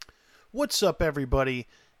What's up, everybody?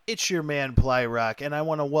 It's your man Plyrock, and I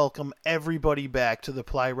want to welcome everybody back to the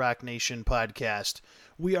Plyrock Nation podcast.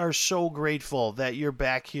 We are so grateful that you're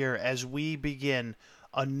back here as we begin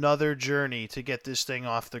another journey to get this thing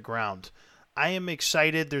off the ground. I am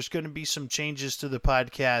excited. There's going to be some changes to the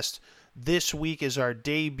podcast. This week is our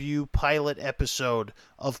debut pilot episode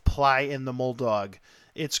of Ply and the Mulldog.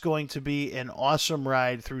 It's going to be an awesome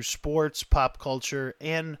ride through sports, pop culture,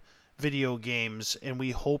 and video games, and we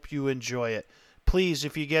hope you enjoy it. Please,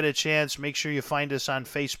 if you get a chance, make sure you find us on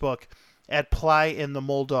Facebook at Ply and the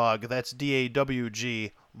Mulldog. That's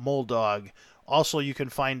DAWG Mulldog. Also, you can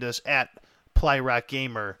find us at Plyrock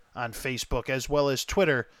Gamer on Facebook, as well as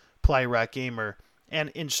Twitter, Plyrock Gamer,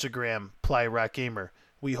 and Instagram, Plyrock Gamer.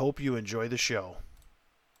 We hope you enjoy the show.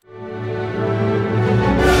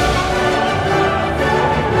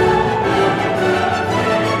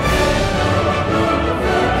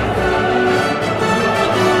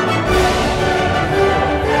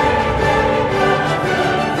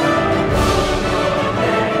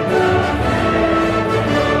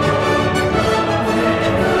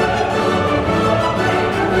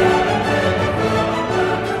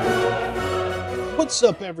 What's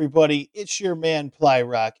up, everybody? It's your man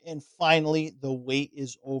Plyrock, and finally, the wait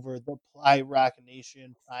is over. The Plyrock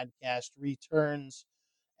Nation podcast returns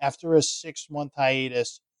after a 6-month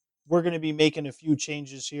hiatus. We're going to be making a few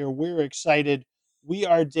changes here. We're excited. We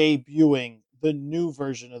are debuting the new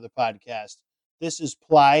version of the podcast. This is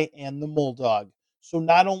Ply and the Mulldog. So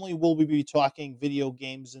not only will we be talking video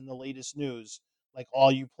games and the latest news, like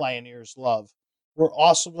all you Pioneers love, we're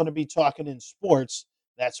also going to be talking in sports.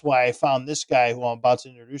 That's why I found this guy who I'm about to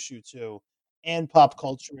introduce you to, and pop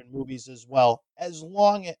culture and movies as well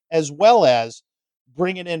as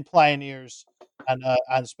bringing in pioneers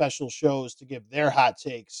on special shows to give their hot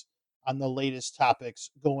takes on the latest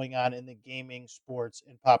topics going on in the gaming, sports,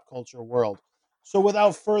 and pop culture world. So,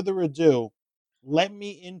 without further ado, let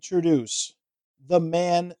me introduce the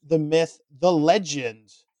man, the myth, the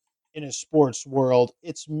legend in a sports world.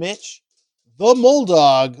 It's Mitch the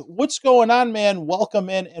Mulldog. What's going on, man?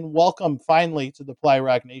 Welcome in and welcome finally to the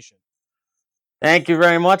Plyrock Nation. Thank you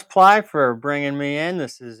very much, Ply, for bringing me in.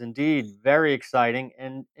 This is indeed very exciting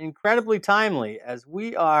and incredibly timely as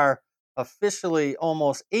we are officially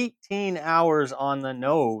almost 18 hours on the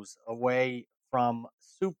nose away from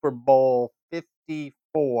Super Bowl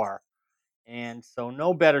 54. And so,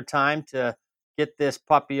 no better time to get this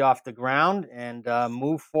puppy off the ground and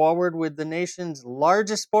move forward with the nation's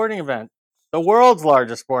largest sporting event, the world's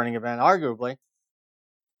largest sporting event, arguably.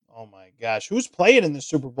 Oh my gosh. Who's playing in the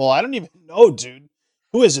Super Bowl? I don't even know, dude.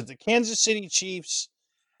 Who is it? The Kansas City Chiefs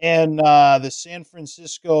and the San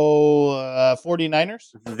Francisco 49ers?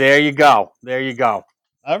 There you go. There you go.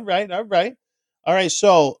 All right. All right. All right.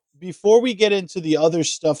 So before we get into the other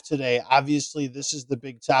stuff today, obviously, this is the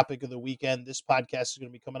big topic of the weekend. This podcast is going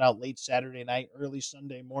to be coming out late Saturday night, early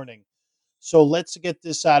Sunday morning. So let's get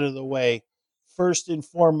this out of the way. First and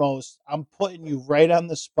foremost, I'm putting you right on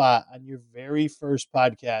the spot on your very first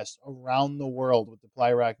podcast around the world with the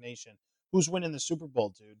Plyrock Nation. Who's winning the Super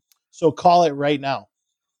Bowl, dude? So call it right now.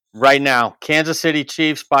 Right now, Kansas City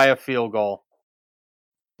Chiefs by a field goal.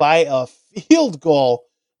 By a field goal.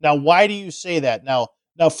 Now, why do you say that? Now,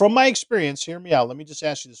 from my experience, hear me out. Let me just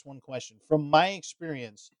ask you this one question. From my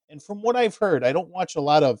experience, and from what I've heard, I don't watch a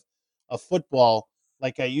lot of football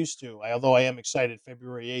like I used to. Although I am excited,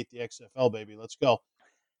 February 8th, the XFL baby, let's go.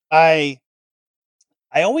 I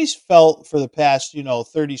I always felt for the past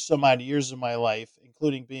 30 some odd years of my life,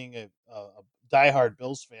 including being a diehard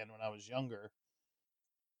Bills fan when I was younger.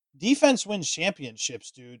 Defense wins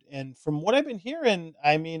championships, dude. And from what I've been hearing,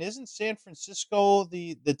 I mean, isn't San Francisco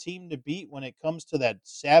the team to beat when it comes to that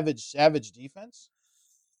savage defense?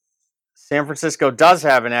 San Francisco does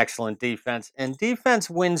have an excellent defense, and defense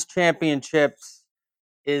wins championships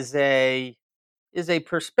is a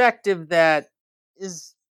perspective that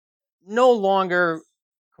is no longer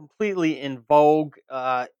completely in vogue.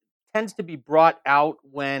 Tends to be brought out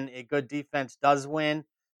when a good defense does win.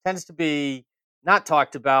 Tends to be not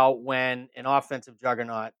talked about when an offensive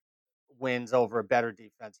juggernaut wins over a better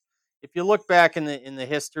defense. If you look back in the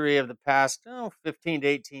history of the past 15 to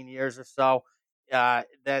 18 years or so, that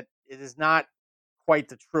it is not quite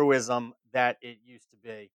the truism that it used to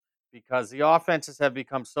be because the offenses have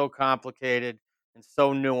become so complicated and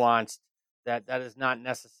so nuanced that that is not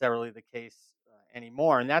necessarily the case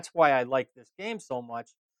anymore. And that's why I like this game so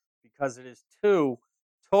much because it is two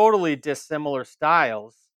totally dissimilar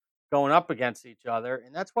styles going up against each other.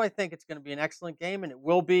 And that's why I think it's going to be an excellent game. And it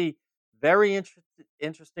will be very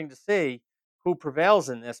interesting to see who prevails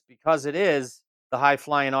in this because it is the high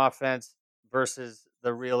flying offense versus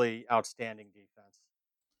the really outstanding defense.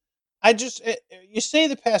 You say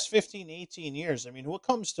the past 15, 18 years. I mean, what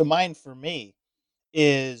comes to mind for me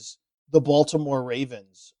is the Baltimore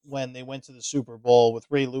Ravens when they went to the Super Bowl with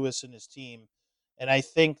Ray Lewis and his team. And I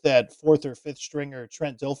think that fourth or fifth stringer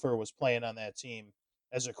Trent Dilfer was playing on that team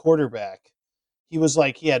as a quarterback. He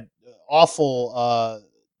had awful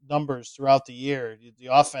numbers throughout the year. The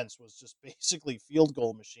offense was just basically field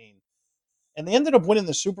goal machine. And they ended up winning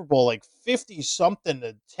the Super Bowl like 50 something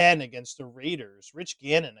to 10 against the Raiders. Rich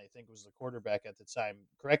Gannon, I think, was the quarterback at the time.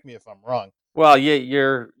 Correct me if I'm wrong. Well, you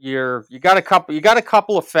got a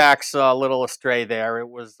couple of facts a little astray there. It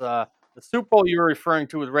was the Super Bowl you were referring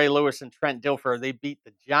to with Ray Lewis and Trent Dilfer. They beat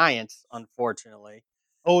the Giants, unfortunately.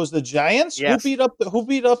 Oh, it was the Giants? Yes, Who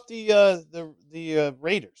beat up the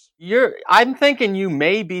Raiders? I'm thinking you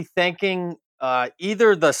may be thinking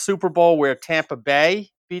either the Super Bowl where Tampa Bay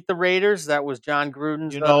beat the Raiders. That was John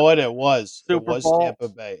Gruden's You know what it was? It Super was Bowl, Tampa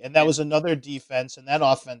Bay. And that and was another defense and that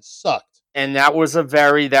offense sucked. that was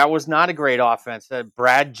not a great offense.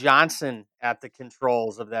 Brad Johnson at the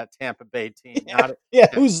controls of that Tampa Bay team. Yeah. Yeah,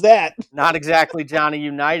 who's that? Not exactly Johnny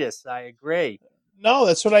Unitas. I agree. No,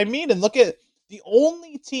 that's what I mean. And look at the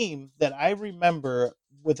only team that I remember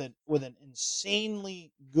with an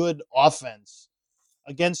insanely good offense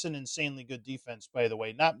against an insanely good defense, by the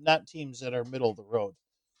way. Not teams that are middle of the road.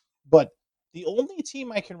 But the only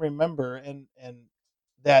team I can remember and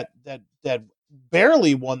that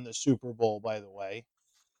barely won the Super Bowl, by the way,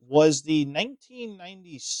 was the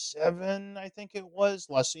 1997, I think it was,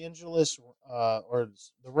 Los Angeles or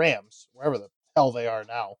the Rams, wherever the hell they are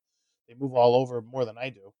now. They move all over more than I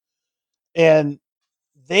do. And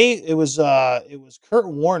it was Kurt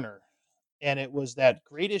Warner, and it was that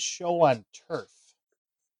greatest show on turf,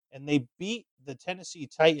 and they beat the Tennessee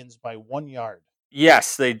Titans by 1 yard.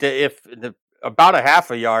 Yes, they did. If the about a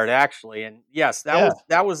half a yard actually, and yes, Yeah.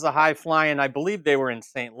 that was the high flying. I believe they were in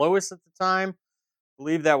St. Louis at the time. I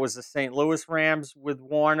believe that was the St. Louis Rams with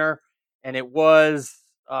Warner, and it was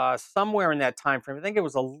somewhere in that time frame. I think it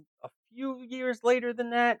was a few years later than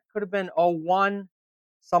that. Could have been '01,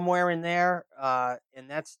 somewhere in there. And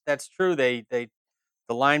that's true. They the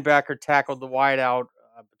linebacker tackled the wideout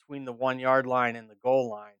between the 1 yard line and the goal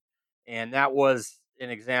line, and that was an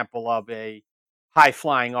example of a high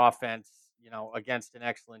flying offense, against an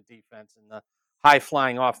excellent defense. And the high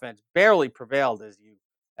flying offense barely prevailed, as you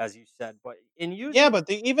said. But in Yeah, using but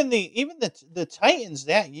even the Titans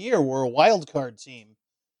that year were a wild card team. And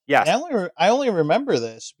yes, I only remember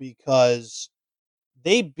this because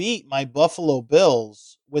they beat my Buffalo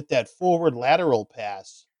Bills with that forward lateral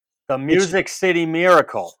pass, the which Music City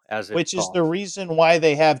Miracle, as it's which is called. the reason why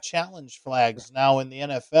they have challenge flags now in the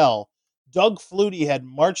NFL. Doug Flutie had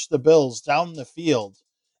marched the Bills down the field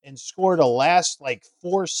and scored a last like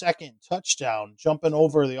 4 second touchdown, jumping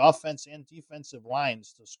over the offense and defensive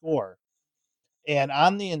lines to score. And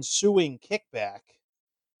on the ensuing kickback,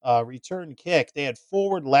 return kick, they had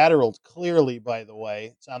forward lateraled clearly, by the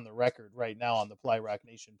way. It's on the record right now on the Fly Rock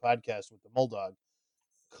Nation podcast with the Mulldog.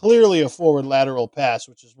 Clearly a forward lateral pass,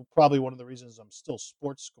 which is probably one of the reasons I'm still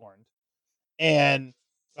sports scorned. And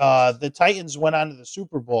the Titans went on to the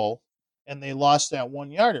Super Bowl and they lost that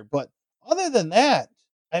 1 yarder. But other than that,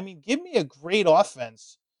 I mean, give me a great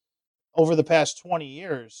offense over the past 20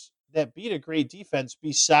 years that beat a great defense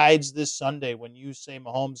besides this Sunday when you say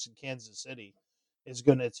Mahomes in Kansas City is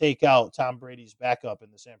going to take out Tom Brady's backup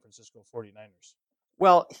in the San Francisco 49ers.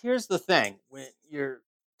 Well, here's the thing. When you're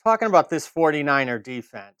talking about this 49er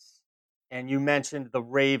defense, and you mentioned the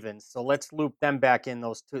Ravens, so let's loop them back in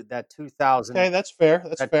that 2000 Okay, that's fair.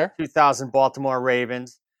 That's that fair. 2000 Baltimore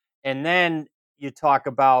Ravens. And then you talk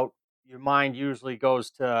about your mind usually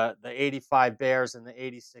goes to the 85 Bears and the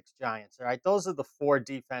 86 Giants. All right, those are the four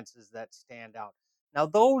defenses that stand out. Now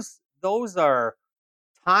those are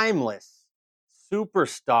timeless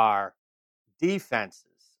superstar defenses.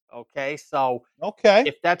 Okay, so Okay.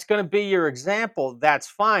 if that's going to be your example, that's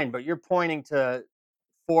fine. But you're pointing to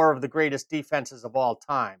four of the greatest defenses of all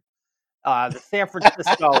time. The San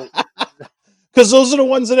Francisco, Because those are the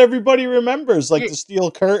ones that everybody remembers, like yeah, the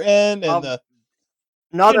Steel Curtain and um, the,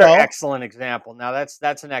 you another know, excellent example. Now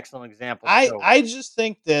that's an excellent example I too. I just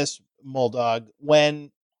think this Mulldog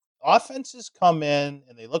when offenses come in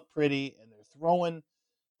and they look pretty and they're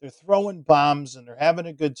throwing bombs and they're having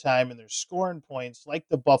a good time and they're scoring points like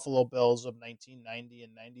the Buffalo Bills of 1990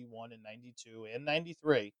 and 91 and 92 and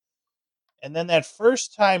 93. And then that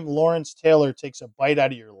first time Lawrence Taylor takes a bite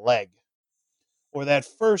out of your leg, or that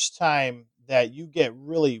first time that you get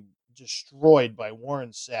really destroyed by Warren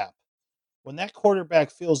Sapp, when that quarterback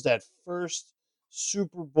feels that first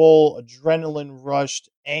Super Bowl adrenaline rushed,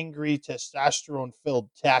 angry, testosterone filled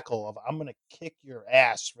tackle of I'm going to kick your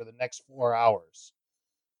ass for the next 4 hours.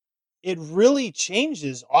 It really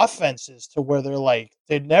changes offenses to where they're like,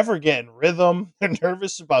 they never get in rhythm. They're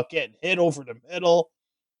nervous about getting hit over the middle.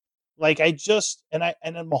 Like and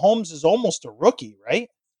then Mahomes is almost a rookie, right?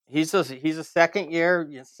 He's a second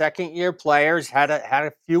year player. He's had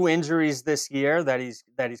a few injuries this year that he's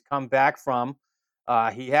come back from.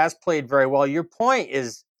 He has played very well. Your point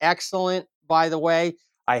is excellent, by the way.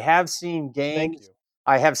 I have seen Thank games. you.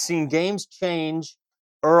 I have seen games change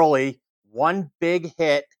early. One big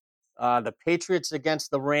hit. The Patriots against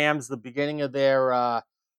the Rams, the beginning of their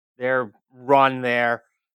run there.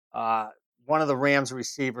 Uh, One of the Rams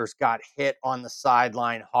receivers got hit on the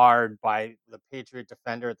sideline hard by the Patriot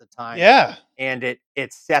defender at the time, Yeah. and it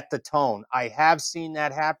set the tone. I have seen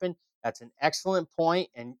that happen. That's an excellent point,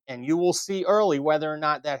 and you will see early whether or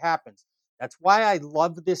not that happens. That's why I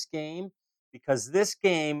love this game, because this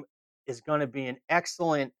game is going to be an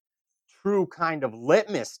excellent, true kind of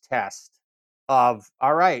litmus test of,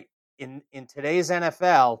 all right, in today's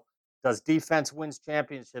NFL, does defense wins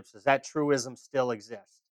championships? Does that truism still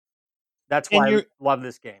exist? That's And why I you're love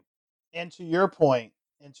this game. and to your point,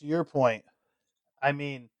 and to your point, I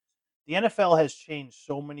mean, the NFL has changed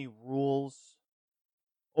so many rules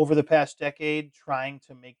over the past decade trying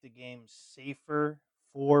to make the game safer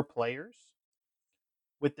for players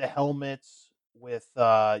with the helmets, with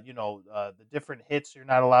the different hits you're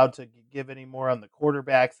not allowed to give anymore on the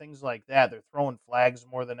quarterback, things like that. They're throwing flags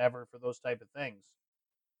more than ever for those type of things.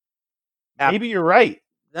 Maybe you're right.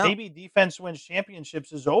 No, Maybe defense wins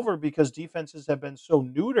championships is over because defenses have been so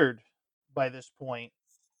neutered by this point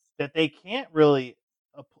that they can't really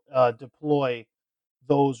deploy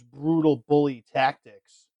those brutal bully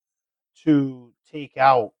tactics to take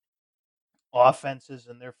out offenses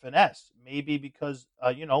and their finesse. Maybe because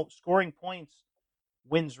scoring points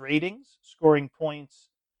wins ratings. Scoring points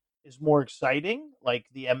is more exciting, like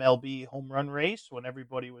the MLB home run race when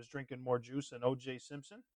everybody was drinking more juice than OJ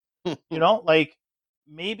Simpson. Like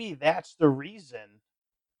maybe that's the reason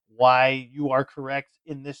why you are correct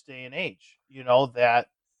in this day and age. That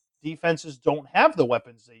defenses don't have the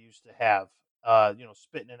weapons they used to have.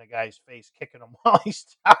 Spitting in a guy's face, kicking him while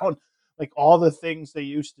he's down, like all the things they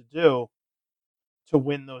used to do to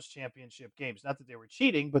win those championship games. Not that they were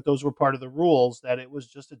cheating, but those were part of the rules. That it was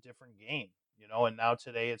just a different game. And now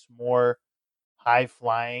today it's more high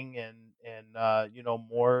flying and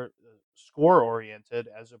more score oriented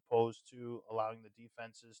as opposed to allowing the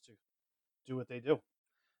defenses to do what they do.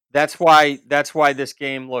 that's why this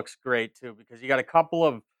game looks great too, because you got a couple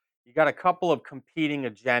of competing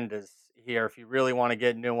agendas here if you really want to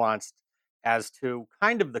get nuanced as to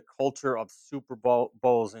kind of the culture of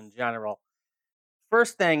Bowls in general.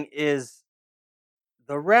 First thing is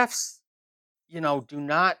the refs, do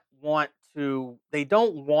not want to, they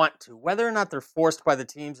don't want to. Whether or not they're forced by the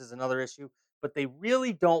teams is another issue, but they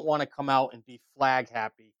really don't want to come out and be flag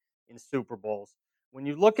happy in Super Bowls. When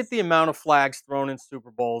you look at the amount of flags thrown in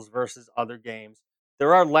Super Bowls versus other games,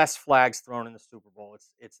 there are less flags thrown in the Super Bowl.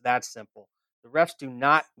 It's that simple. The refs do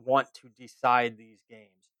not want to decide these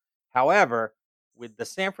games. However, with the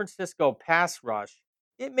San Francisco pass rush,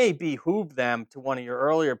 it may behoove them, to one of your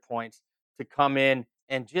earlier points, to come in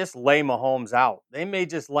and just lay Mahomes out. They may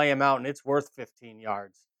just lay him out, and it's worth 15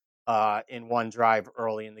 yards in one drive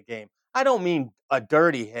early in the game. I don't mean a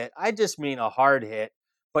dirty hit. I just mean a hard hit.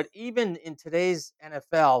 But even in today's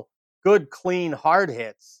NFL, good, clean, hard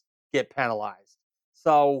hits get penalized.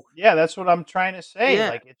 So, Yeah, that's what I'm trying to say. yeah,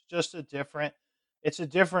 Like it's a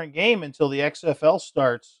different game until the XFL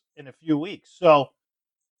starts in a few weeks. So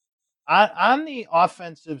on the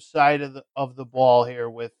offensive side of the ball here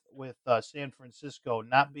with San Francisco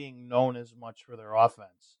not being known as much for their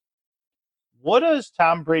offense, what does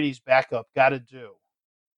Tom Brady's backup got to do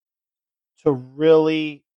to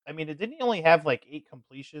really? I mean, didn't he only have like 8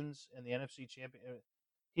 completions in the NFC champion?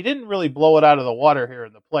 He didn't really blow it out of the water here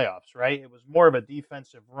in the playoffs, right? It was more of a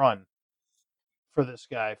defensive run for this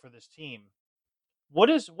guy, for this team. What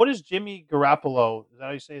is Jimmy Garoppolo? Is that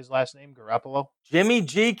how you say his last name? Garoppolo? Jimmy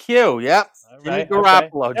GQ. Yep. All Jimmy right, okay.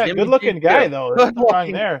 Garoppolo. Yeah, good Jimmy looking GQ. guy though. Good Nothing wrong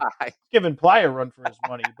looking there. guy. Giving Ply a run for his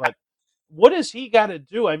money, but what does he got to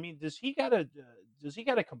do? I mean, does he got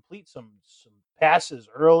to complete some passes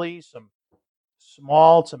early, some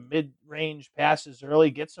small to mid range passes early,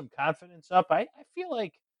 get some confidence up? I feel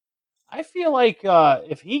like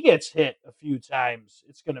if he gets hit a few times,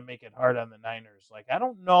 it's going to make it hard on the Niners. Like I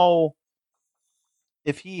don't know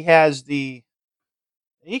if he has the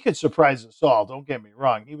he could surprise us all. Don't get me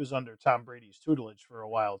wrong. He was under Tom Brady's tutelage for a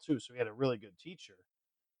while too, so he had a really good teacher.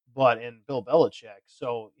 but in Bill Belichick.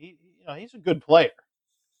 So he's a good player.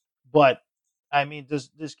 But I mean,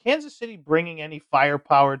 does Kansas City bringing any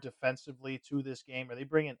firepower defensively to this game? Are they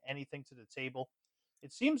bringing anything to the table?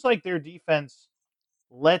 It seems like their defense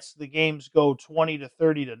lets the games go 20 to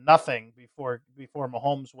 30 to nothing before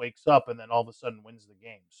Mahomes wakes up and then all of a sudden wins the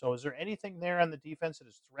game. So is there anything there on the defense that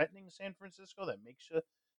is threatening San Francisco that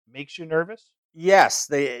makes you nervous? Yes,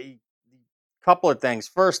 they couple of things.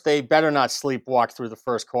 First, they better not sleepwalk through the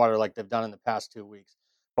first quarter like they've done in the past 2 weeks.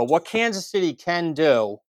 But what Kansas City can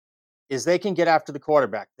do is they can get after the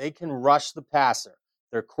quarterback. They can rush the passer.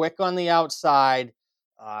 They're quick on the outside.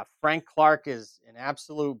 Frank Clark is an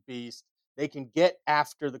absolute beast. They can get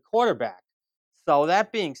after the quarterback. So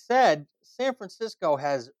that being said, San Francisco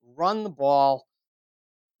has run the ball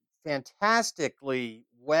fantastically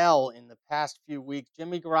well in the past few weeks.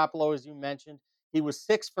 Jimmy Garoppolo, as you mentioned, he was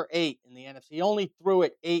 6 for 8 in the NFC. He only threw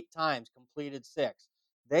it 8 times, completed six.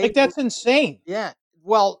 They, Like that's insane. yeah,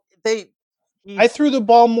 well, I he threw the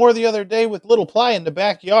ball more the other day with Little Ply in the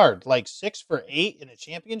backyard, like 6 for 8 in a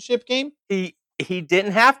championship game. he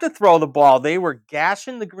didn't have to throw the ball. They were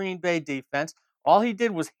gashing the Green Bay defense. All he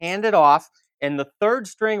did was hand it off, and the third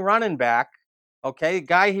string running back, okay, the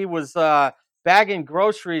guy he was bagging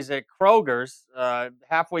groceries at Kroger's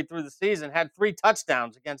halfway through the season, had 3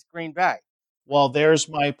 touchdowns against Green Bay. Well, there's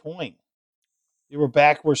my point.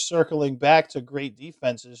 We're circling back to great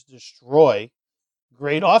defenses destroy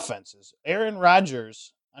great offenses. Aaron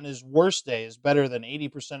Rodgers on his worst day is better than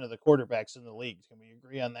 80% of the quarterbacks in the league. Can we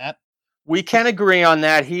agree on that? We can agree on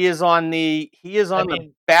that. He is on I the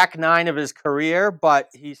mean, back nine of his career, but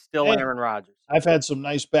he's still hey, Aaron Rodgers. I've had some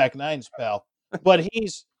nice back nines, pal. But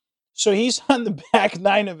he's on the back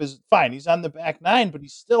nine of his fine. He's on the back nine, but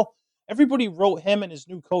he's still everybody wrote him and his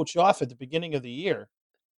new coach off at the beginning of the year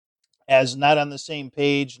as not on the same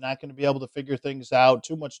page, not going to be able to figure things out,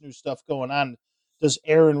 too much new stuff going on. Does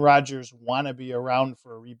Aaron Rodgers want to be around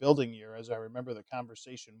for a rebuilding year, as I remember the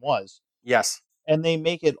conversation was? Yes. And they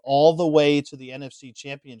make it all the way to the NFC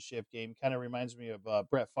Championship game. Kind of reminds me of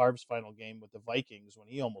Brett Favre's final game with the Vikings when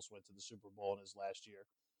he almost went to the Super Bowl in his last year.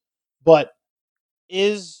 But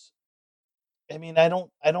is I mean, I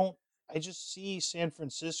just see San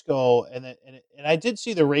Francisco and I did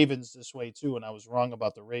see the Ravens this way too, and I was wrong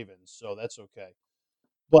about the Ravens, so that's okay.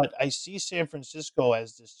 But I see San Francisco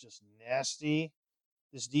as this just nasty.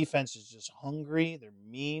 This defense is just hungry. They're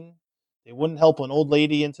mean. They wouldn't help an old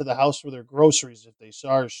lady into the house with her groceries if they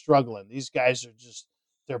saw her struggling. These guys are just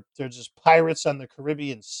they're just pirates on the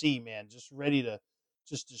Caribbean Sea, man, just ready to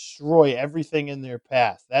just destroy everything in their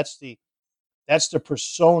path. That's the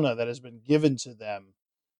persona that has been given to them,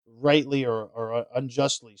 rightly or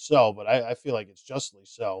unjustly so. But I feel like it's justly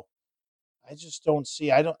so. I just don't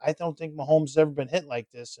see. I don't think Mahomes has ever been hit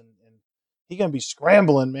like this, and he's gonna be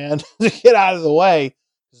scrambling, man, to get out of the way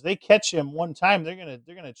because they catch him one time, they're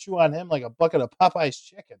gonna chew on him like a bucket of Popeye's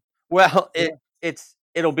chicken. Well, Yeah.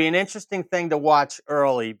 it'll be an interesting thing to watch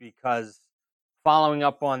early because following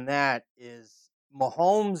up on that is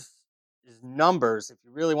Mahomes' numbers. If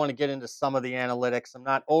you really want to get into some of the analytics, I'm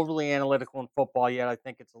not overly analytical in football yet. I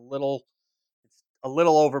think it's a little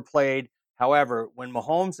overplayed. However, when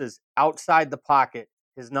Mahomes is outside the pocket,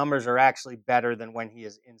 his numbers are actually better than when he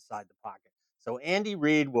is inside the pocket. So Andy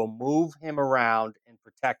Reid will move him around and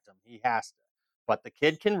protect him. He has to. But the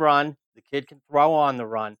kid can run. The kid can throw on the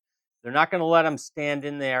run. They're not going to let him stand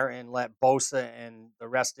in there and let Bosa and the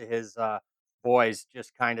rest of his boys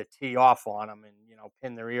just kind of tee off on him and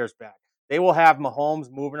pin their ears back. They will have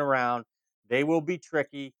Mahomes moving around. They will be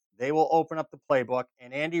tricky. They will open up the playbook,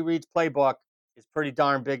 and Andy Reid's playbook is pretty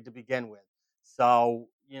darn big to begin with. So,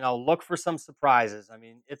 look for some surprises. I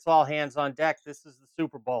mean, it's all hands on deck. This is the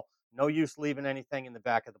Super Bowl. No use leaving anything in the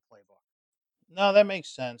back of the playbook. No, that makes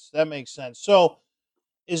sense. That makes sense. So,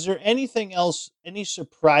 is there anything else, any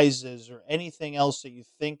surprises or anything else that you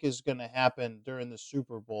think is going to happen during the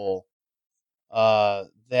Super Bowl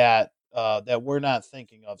that we're not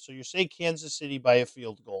thinking of? So you say Kansas City by a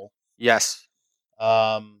field goal. Yes.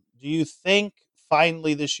 Do you think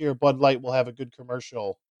finally this year Bud Light will have a good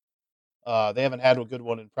commercial? They haven't had a good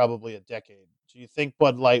one in probably a decade. Do you think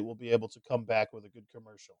Bud Light will be able to come back with a good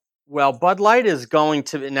commercial? Well, Bud Light is going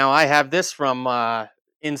to now. I have this from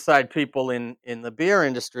inside people in the beer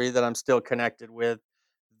industry that I'm still connected with.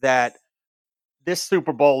 That this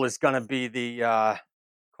Super Bowl is going to be the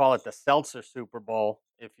call it the seltzer Super Bowl,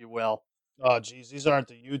 if you will. Oh, geez, these aren't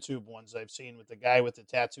the YouTube ones I've seen with the guy with the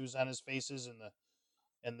tattoos on his faces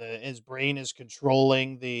and the his brain is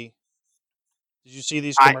controlling the. Did you see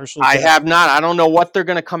these I commercials I that? have not. I don't know what they're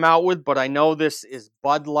going to come out with, but I know this is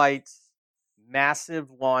Bud Light's massive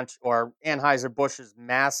launch, or Anheuser-Busch's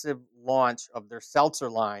massive launch of their seltzer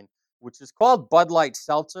line, which is called Bud Light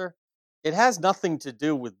Seltzer. It has nothing to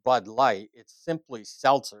do with Bud Light. It's simply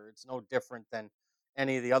seltzer. It's no different than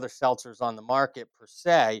any of the other seltzers on the market per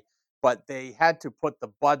se, but they had to put the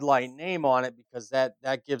Bud Light name on it because that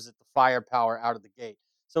gives it the firepower out of the gate.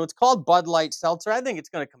 So it's called Bud Light Seltzer. I think it's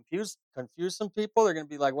going to confuse some people. They're going to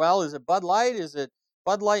be like, "Well, is it Bud Light? Is it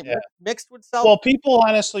Bud Light Yeah. mixed with seltzer?" Well, people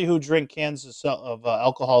honestly who drink cans of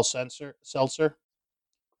alcohol seltzer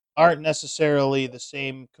aren't necessarily the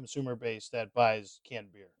same consumer base that buys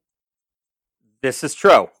canned beer. This is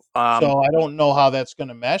true. So I don't know how that's going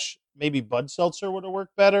to mesh. Maybe Bud Seltzer would have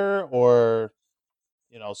worked better, or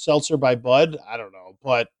Seltzer by Bud. I don't know,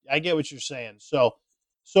 but I get what you're saying. So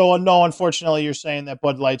no, unfortunately, you're saying that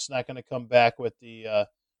Bud Light's not going to come back with the.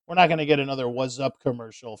 We're not going to get another "Was Up"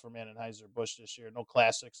 commercial from Anheuser Busch this year. No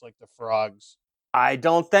classics like the Frogs. I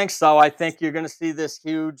don't think so. I think you're going to see this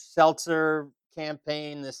huge seltzer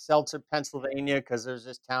campaign, this Seltzer Pennsylvania, because there's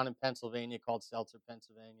this town in Pennsylvania called Seltzer,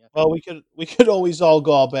 Pennsylvania. Well, we could always all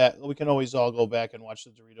go back. We can always all go back and watch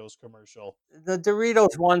the Doritos commercial. The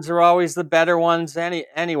Doritos ones are always the better ones.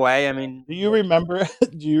 Anyway, I mean, Do you remember?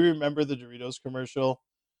 Do you remember the Doritos commercial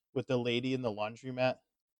with the lady in the laundromat?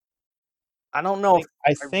 I don't I know if think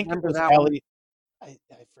I I think it remember was that one. Allie. I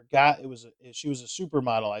forgot it was. She was a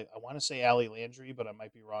supermodel. I want to say Allie Landry, but I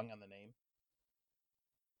might be wrong on the name.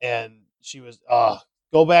 And she was.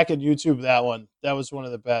 Go back and YouTube that one. That was one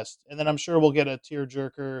of the best. And then I'm sure we'll get a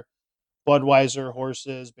tearjerker, Budweiser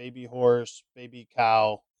horses, baby horse, baby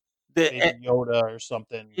cow, The, baby Yoda, or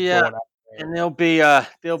something yeah, going on and there.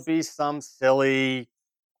 there'll be some silly,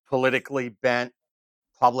 politically bent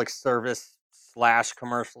public service slash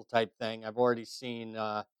commercial type thing. I've already seen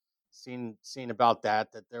about that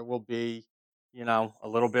there will be, a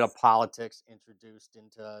little bit of politics introduced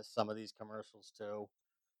into some of these commercials too.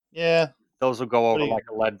 Yeah. Those will go What over are you like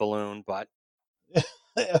a lead balloon, but gonna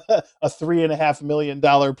do? A $3.5 million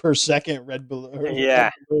per second red yeah,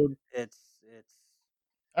 balloon. it's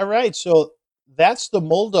All right, so that's the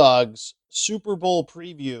Bulldogs Super Bowl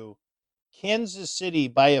preview. Kansas City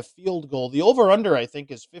by a field goal. The over under, I think,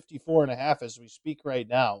 is 54 and a half as we speak right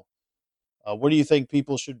now. What do you think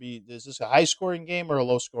people should be? Is this a high scoring game or a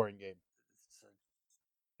low scoring game?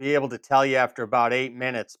 be able to tell you after about 8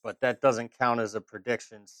 minutes, but that doesn't count as a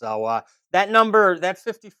prediction. So that number, that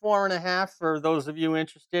 54 and a half, for those of you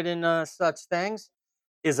interested in such things,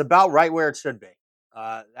 is about right where it should be.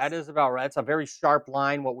 That is about right. It's a very sharp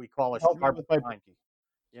line, what we call a Help me sharp with my line. bookie.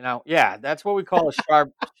 Yeah, that's what we call a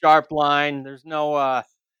sharp line. There's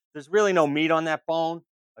really no meat on that bone.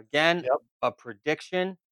 Again, Yep. a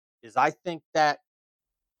prediction is I think that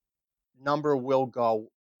number will go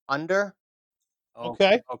under. Oh,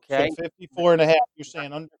 Okay. So okay. 54 and a half. You're Not,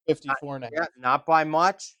 saying under not, 54 and a yeah, half. not by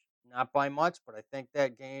much, but I think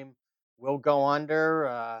that game will go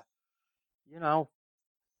under. You know,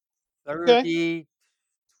 Okay. 30,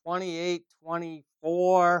 28,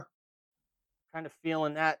 24. Kind of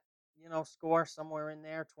feeling that, score somewhere in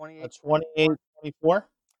there, A 28, 24. 28-24.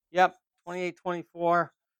 Yep, 28-24.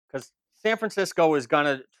 Because San Francisco is going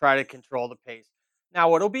to try to control the pace. Now,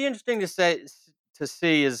 what'll be interesting to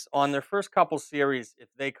see is on their first couple series, if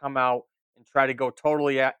they come out and try to go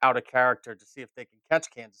totally out of character to see if they can catch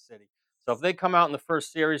Kansas City. So if they come out in the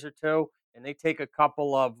first series or two and they take a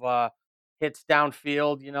couple of hits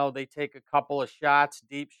downfield, they take a couple of shots,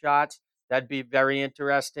 deep shots, that'd be very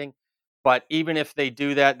interesting. But even if they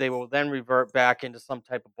do that, they will then revert back into some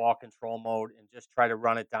type of ball control mode and just try to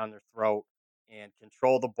run it down their throat and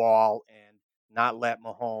control the ball and not let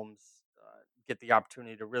Mahomes get the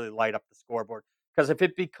opportunity to really light up the scoreboard. Because if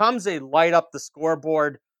it becomes a light up the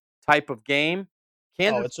scoreboard type of game, Oh,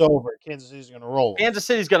 Kansas it's over. Kansas City's going to roll them. Kansas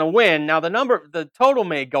City's going to win. Now the total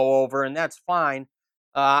may go over, and that's fine.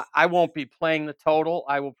 I won't be playing the total.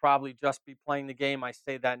 I will probably just be playing the game. I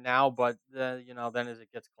say that now, but then as it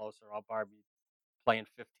gets closer, I'll probably be playing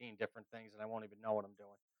 15 different things, and I won't even know what I'm doing.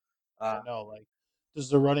 I Uh, know. Like, does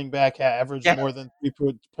the running back average yeah, more than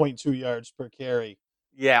 3.2 yards per carry?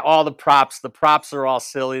 yeah. All the props are all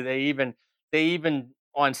silly. They even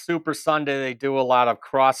on Super Sunday they do a lot of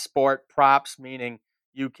cross sport props, meaning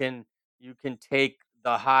you can you can take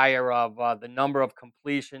the higher of the number of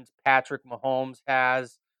completions Patrick Mahomes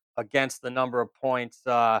has against the number of points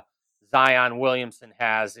Zion Williamson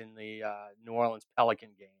has in the New Orleans Pelican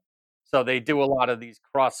game. So they do a lot of these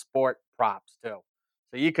cross sport props too.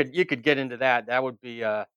 So you could get into that. That'd be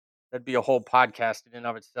a whole podcast in and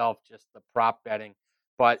of itself, just the prop betting.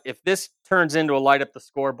 But if this turns into a light up the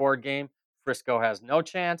scoreboard game, Frisco has no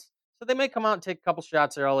chance. So they may come out and take a couple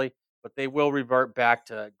shots early, but they will revert back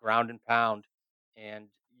to ground and pound. and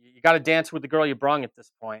you got to dance with the girl you brung at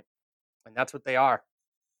this point, and that's what they are.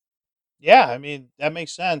 Yeah, I mean that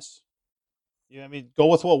makes sense. I mean, go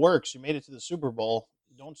with what works. You made it to the Super Bowl.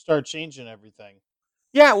 Don't start changing everything.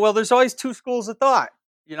 Yeah, well, there's always two schools of thought.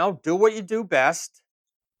 Do what you do best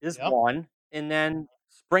is Yep. one, and then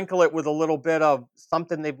sprinkle it with a little bit of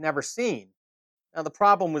something they've never seen. Now, the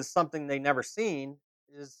problem with something they never seen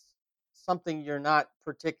is something you're not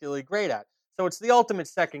particularly great at. So it's the ultimate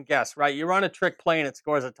second guess, right? You run a trick play and it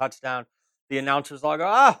scores a touchdown. The announcers all go,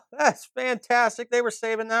 "Ah, that's fantastic. They were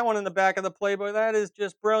saving that one in the back of the playbook. That is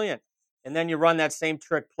just brilliant." And then you run that same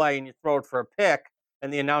trick play and you throw it for a pick,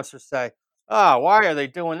 and the announcers say, "Ah, why are they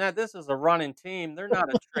doing that? This is a running team. They're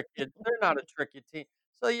not a tricky team."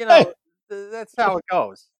 So Hey, that's how it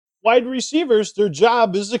goes. wide receivers, their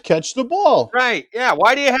job is to catch the ball. Right, yeah,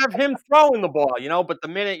 why do you have him throwing the ball, But the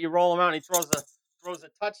minute you roll him out and he throws a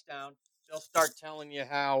touchdown, they'll start telling you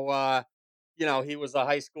how, he was a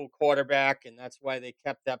high school quarterback, and that's why they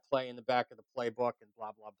kept that play in the back of the playbook and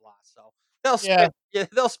blah, blah, blah, so Yeah,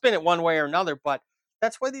 they'll spin it one way or another, but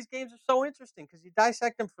that's why these games are so interesting because you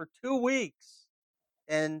dissect them for 2 weeks,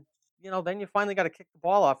 and, then you finally gotta kick the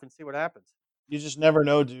ball off and see what happens. you just never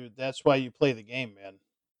know, dude. That's why you play the game, man.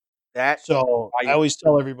 That is So why I you always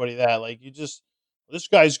tell everybody that, like, this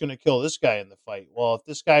guy's going to kill this guy in the fight. Well, if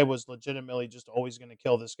this guy was legitimately just always going to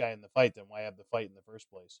kill this guy in the fight, then why have the fight in the first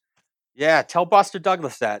place? Yeah, tell Buster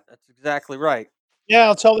Douglas that. That's exactly right. Yeah,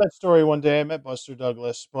 I'll tell that story one day. I met Buster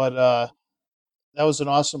Douglas, but that was an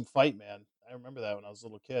awesome fight, man. I remember that when I was a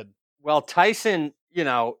little kid. Well, Tyson,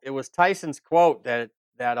 it was Tyson's quote that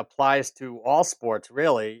applies to all sports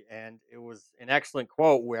really, and it was an excellent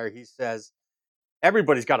quote where he says,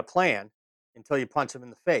 "Everybody's got a plan until you punch them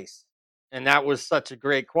in the face." And that was such a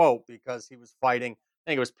great quote because he was fighting, I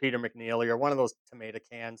think it was Peter McNeely or one of those tomato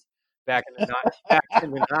cans back in the back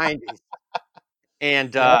in the 90s.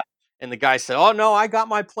 And Yeah, and the guy said, "Oh no, I got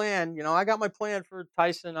my plan. I got my plan for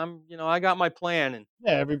Tyson. I got my plan." And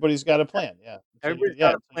yeah. Everybody's got a plan. Yeah, everybody's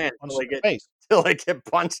got a until you plan get until punched they in get the face. till they get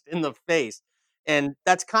punched in the face. And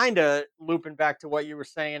that's kinda looping back to what you were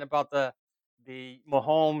saying about the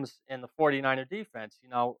Mahomes and the 49er defense.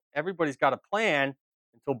 Everybody's got a plan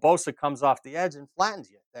until Bosa comes off the edge and flattens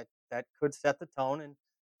you. That could set the tone and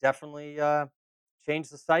definitely change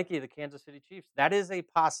the psyche of the Kansas City Chiefs. That is a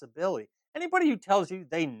possibility. Anybody who tells you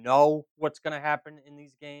they know what's gonna happen in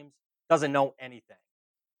these games doesn't know anything.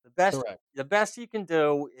 The best Correct. the best you can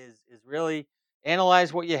do is really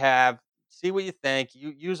analyze what you have, see what you think,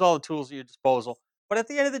 you use all the tools at your disposal. But at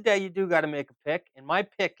the end of the day, you do got to make a pick. And my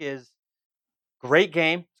pick is great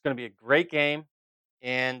game. It's going to be a great game,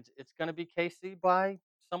 and it's going to be KC by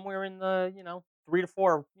somewhere in the 3 to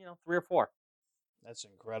 4, 3 or 4. That's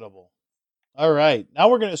incredible. All right, now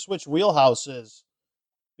we're going to switch wheelhouses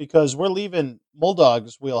because we're leaving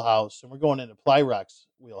Muldog's wheelhouse and we're going into Plyrock's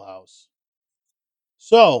wheelhouse.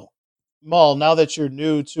 So, Mull, now that you're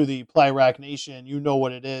new to the Plyrock Nation, you know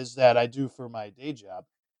what it is that I do for my day job.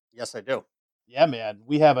 Yes, I do. Yeah, man,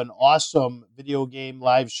 we have an awesome video game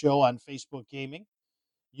live show on Facebook Gaming.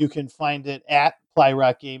 You can find it at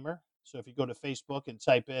Plyrock Gamer. So if you go to Facebook and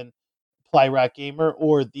type in Plyrock Gamer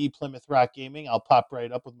or the Plymouth Rock Gaming, I'll pop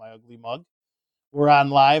right up with my ugly mug. We're on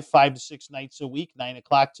live 5 to 6 nights a week, 9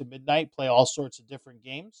 o'clock to midnight, play all sorts of different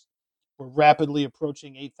games. We're rapidly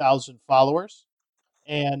approaching 8,000 followers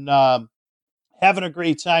and having a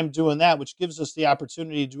great time doing that, which gives us the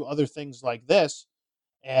opportunity to do other things like this.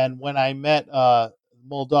 And when I met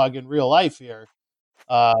Muldog in real life here,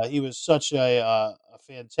 he was such a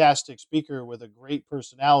fantastic speaker with a great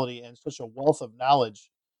personality and such a wealth of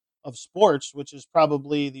knowledge of sports, which is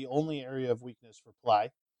probably the only area of weakness for Ply.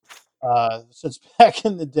 Since back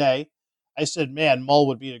in the day, I said, man, Mull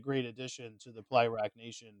would be a great addition to the Ply Rock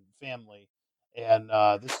Nation family. And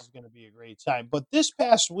this is going to be a great time. But this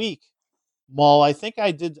past week, Mull, I think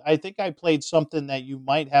I played something that you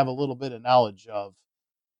might have a little bit of knowledge of.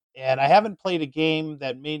 And I haven't played a game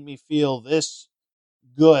that made me feel this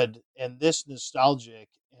good and this nostalgic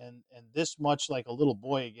and this much like a little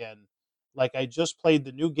boy again. Like I just played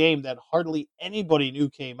the new game that hardly anybody knew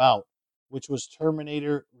came out, which was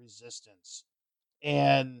Terminator Resistance.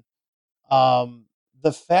 And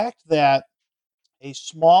the fact that a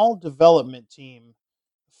small development team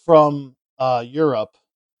from Europe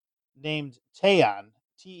named Teyon,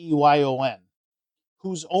 Teyon,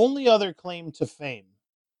 whose only other claim to fame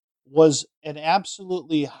was an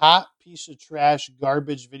absolutely hot piece of trash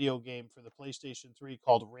garbage video game for the PlayStation 3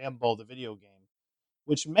 called Rambo the video game,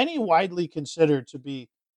 which many widely consider to be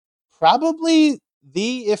probably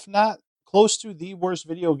the, if not close to the worst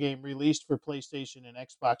video game released for PlayStation and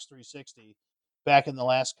Xbox 360. back in the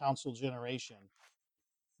last console generation.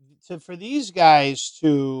 For these guys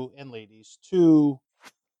to and ladies to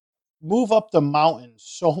move up the mountain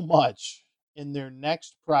so much in their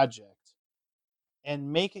next project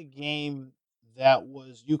and make a game that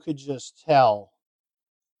was, you could just tell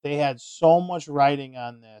they had so much writing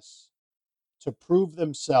on this to prove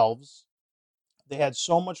themselves. They had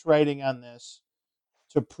so much writing on this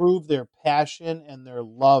to prove their passion and their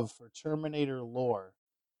love for Terminator lore,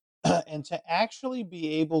 and to actually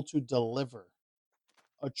be able to deliver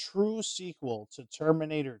a true sequel to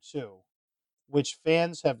Terminator 2, which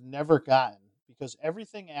fans have never gotten, because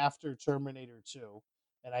everything after Terminator 2,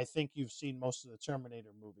 and I think you've seen most of the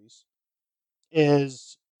Terminator movies,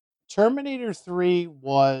 is Terminator 3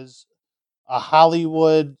 was a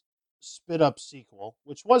Hollywood spit up sequel,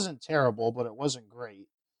 which wasn't terrible, but it wasn't great.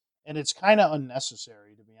 And it's kind of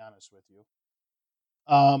unnecessary, to be honest with you.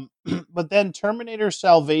 But then Terminator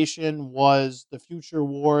Salvation was the future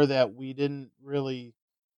war that we didn't really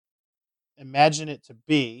imagine it to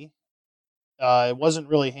be. It wasn't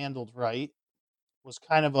really handled right. It was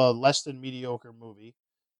kind of a less than mediocre movie.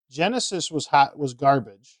 Genesis was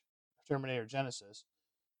garbage. Terminator Genesis.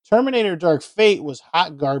 Terminator Dark Fate was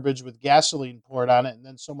hot garbage with gasoline poured on it, and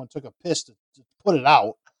then someone took a piss to put it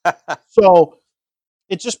out. So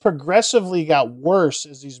it just progressively got worse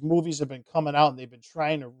as these movies have been coming out and they've been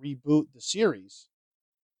trying to reboot the series.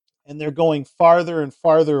 And they're going farther and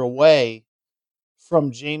farther away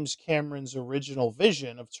from James Cameron's original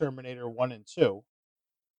vision of Terminator 1 and 2.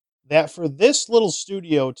 That for this little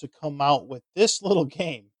studio to come out with this little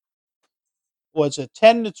game was a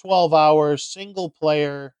 10 to 12 hour single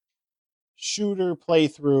player shooter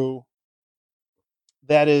playthrough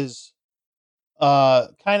that is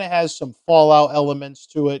kind of has some Fallout elements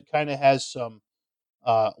to it, kind of has some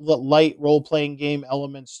light role playing game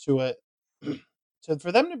elements to it. So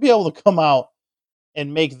for them to be able to come out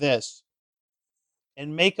and make this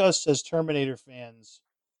and make us as Terminator fans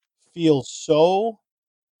feel so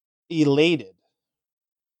elated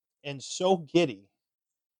and so giddy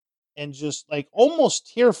and just like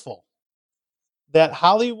almost tearful that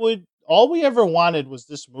Hollywood, all we ever wanted was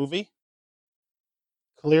this movie.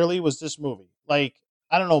 Clearly, was this movie. Like,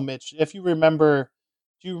 I don't know, Mitch, if you remember,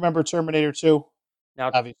 do you remember Terminator 2?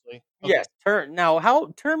 Now, Obviously. Okay. yes, now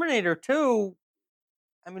how Terminator 2,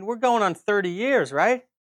 I mean, we're going on 30 years, right?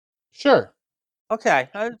 Sure. Okay.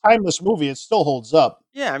 At the time of this movie, it still holds up.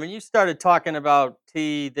 Yeah, I mean, you started talking about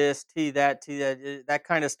T this, T that, T that. That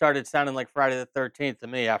kind of started sounding like Friday the 13th to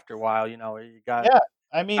me after a while. You know, you Yeah.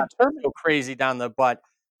 I mean, Terminator. go crazy down the butt.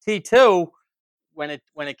 T2, when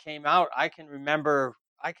it came out, I can remember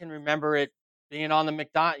it being on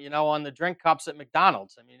the on the drink cups at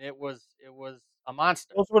McDonald's. I mean, it was a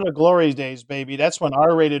monster. Those were the glory days, baby. That's when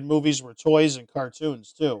R-rated movies were toys and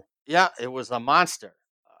cartoons too. Yeah, it was a monster.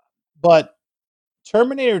 But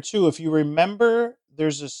Terminator 2, if you remember,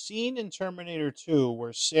 there's a scene in Terminator 2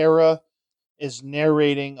 where Sarah is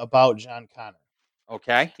narrating about John Connor.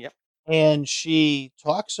 Okay. Yep. And she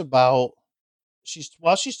talks about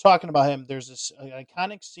while she's talking about him, there's this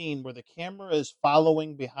iconic scene where the camera is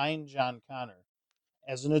following behind John Connor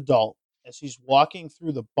as an adult as he's walking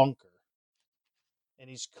through the bunker. And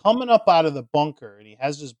he's coming up out of the bunker and he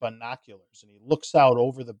has his binoculars and he looks out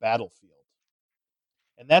over the battlefield.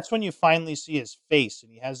 And that's when you finally see his face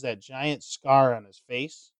and he has that giant scar on his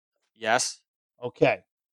face. Yes. Okay.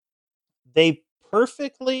 They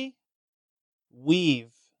perfectly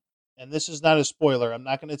weave, and this is not a spoiler. I'm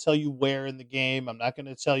not going to tell you where in the game. I'm not going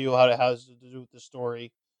to tell you how it has to do with the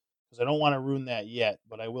story because I don't want to ruin that yet,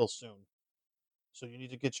 but I will soon. So you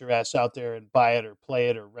need to get your ass out there and buy it or play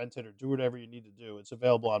it or rent it or do whatever you need to do. It's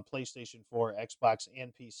available on PlayStation 4, Xbox,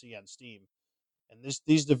 and PC on Steam. And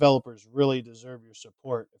these developers really deserve your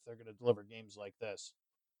support if they're going to deliver games like this.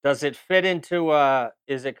 Does it fit into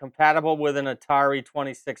is it compatible with an Atari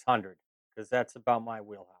 2600? Because that's about my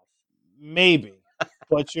wheelhouse. Maybe,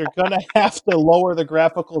 but you're going to have to lower the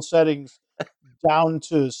graphical settings down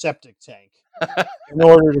to septic tank in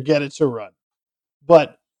order to get it to run.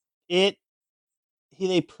 But it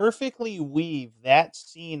they perfectly weave that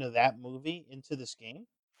scene of that movie into this game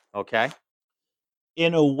Okay.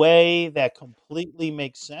 in a way that completely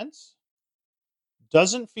makes sense,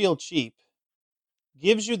 doesn't feel cheap,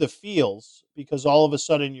 gives you the feels because all of a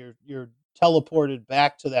sudden you're teleported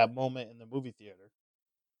back to that moment in the movie theater.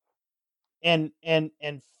 And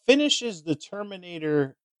finishes the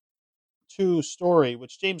Terminator 2 story,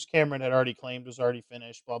 which James Cameron had already claimed was already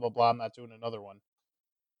finished, blah blah blah, I'm not doing another one.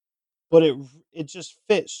 But it just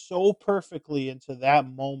fit so perfectly into that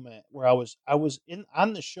moment where I was in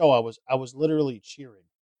on the show. I was literally cheering.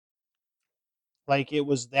 Like it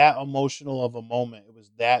was that emotional of a moment. It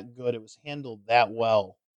was that good. It was handled that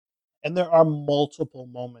well. And there are multiple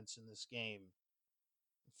moments in this game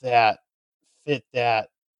that fit that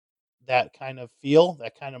kind of feel,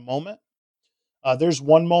 that kind of moment. There's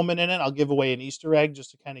one moment in it. I'll give away an Easter egg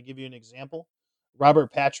just to kind of give you an example.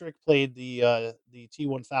 Robert Patrick played the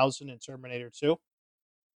T-1000 in Terminator 2.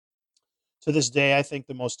 To this day, I think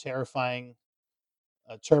the most terrifying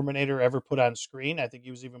Terminator ever put on screen. I think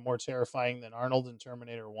he was even more terrifying than Arnold in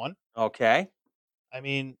Terminator 1. Okay. I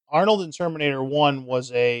mean, Arnold in Terminator 1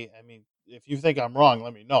 was I mean, if you think I'm wrong,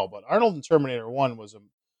 let me know, but Arnold in Terminator 1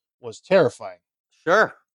 was terrifying.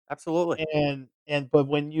 Sure. Absolutely. But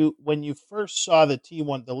when you first saw the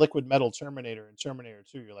T1, the liquid metal Terminator in Terminator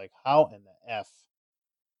 2, you're like, how in the F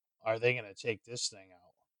are they going to take this thing out?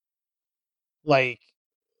 Like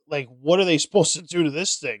what are they supposed to do to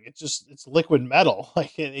this thing? It's liquid metal.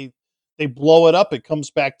 Like they blow it up, it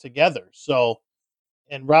comes back together. So,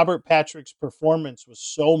 and Robert Patrick's performance was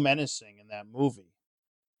so menacing in that movie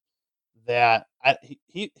that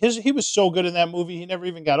he was so good in that movie, he never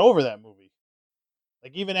even got over that movie.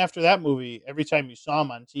 Like even after that movie, every time you saw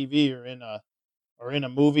him on TV or in a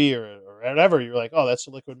movie or whatever, you're like, oh, that's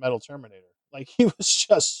a liquid metal Terminator. Like he was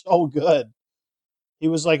just so good. He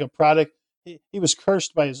was like a product. He was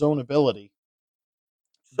cursed by his own ability.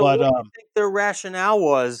 So But what do you think their rationale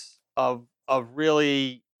was of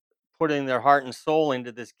really putting their heart and soul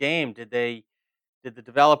into this game? Did the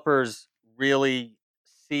developers really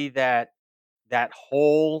see that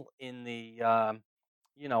hole in the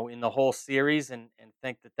in the whole series and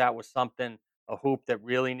think that that was something, a hoop that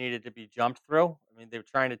really needed to be jumped through? I mean, they were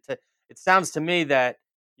trying to. It sounds to me that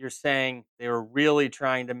you're saying they were really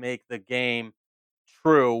trying to make the game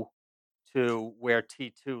true to where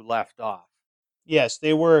T2 left off. yes,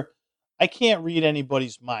 they were. I can't read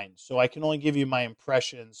anybody's mind, so I can only give you my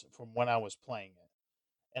impressions from when I was playing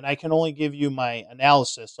it, and I can only give you my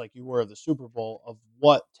analysis, like you were of the Super Bowl, of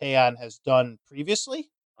what Teon has done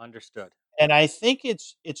previously. Understood. And I think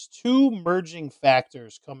it's two merging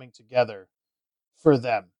factors coming together for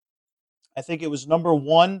them. I think it was number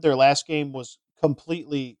one, their last game was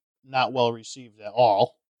completely not well received at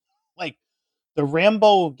all. Like the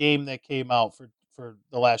Rambo game that came out for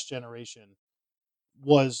the last generation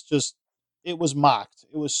was just it was mocked.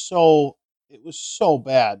 It was so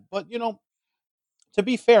bad. But to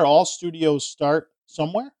be fair, all studios start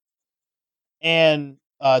somewhere. And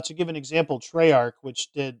to give an example, Treyarch,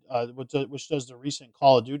 which does the recent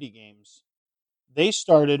Call of Duty games, they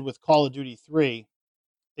started with Call of Duty 3.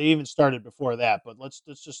 They even started before that, but let's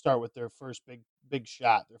just start with their first big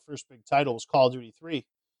shot. Their first big title was Call of Duty 3,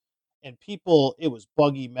 and people, it was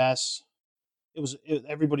buggy mess.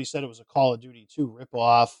 Everybody said it was a Call of Duty 2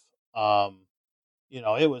 ripoff. Um,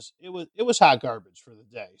 it was hot garbage for the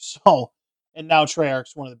day. So, and now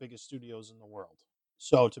Treyarch's one of the biggest studios in the world.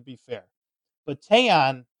 So to be fair, but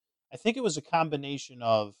Teon, I think it was a combination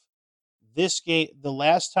of this game. The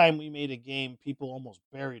last time we made a game, people almost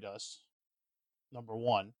buried us. Number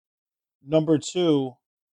one. Number two,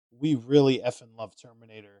 we really effing love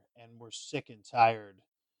Terminator, and we're sick and tired.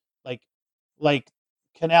 Like, like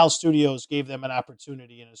Canal Studios gave them an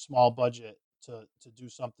opportunity in a small budget to do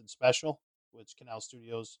something special. Which Canal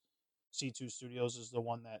Studios, C2 Studios is the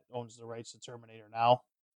one that owns the rights to Terminator now,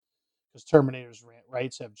 because Terminator's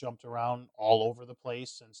rights have jumped around all over the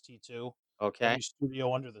place since T2. Okay. Every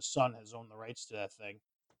studio under the sun has owned the rights to that thing.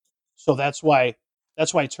 So that's why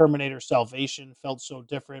Terminator Salvation felt so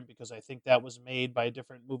different, because I think that was made by a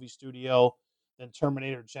different movie studio than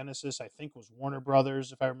Terminator Genesis. I think was Warner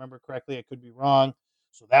Brothers, if I remember correctly. I could be wrong.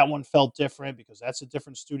 So that one felt different because that's a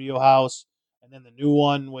different studio house. And then the new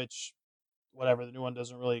one, which whatever, the new one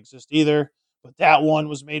doesn't really exist either. But that one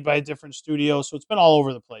was made by a different studio. So it's been all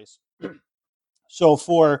over the place. So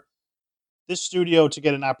for this studio to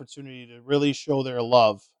get an opportunity to really show their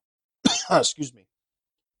love, excuse me,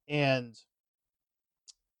 and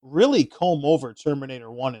really comb over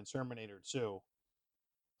Terminator 1 and Terminator 2,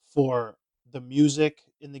 for the music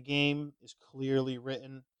in the game is clearly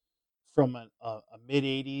written from a mid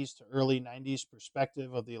 80s to early 90s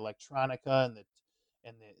perspective of the electronica, and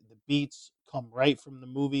the beats come right from the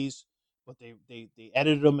movies, but they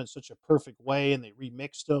edited them in such a perfect way, and they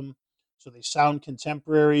remixed them so they sound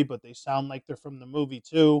contemporary, but they sound like they're from the movie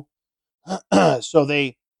too. So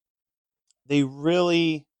they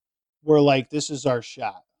really were like, this is our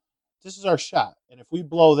shot. This is our shot. And if we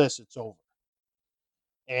blow this, it's over.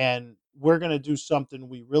 And we're going to do something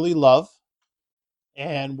we really love.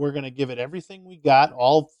 And we're going to give it everything we got,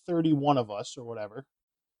 all 31 of us or whatever,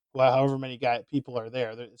 however many people are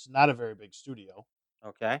there. It's not a very big studio.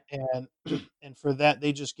 Okay. and and for that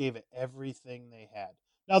they just gave it everything they had.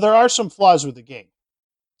 Now there are some flaws with the game,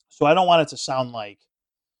 so I don't want it to sound like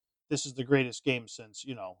this is the greatest game since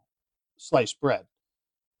sliced bread.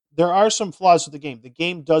 There are some flaws with the game. The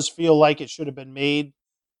game does feel like it should have been made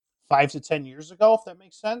 5 to 10 years ago, if that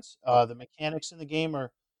makes sense. The Okay. mechanics in the game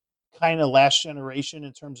are kind of last generation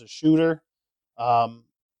in terms of shooter. Um,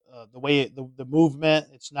 the way the movement,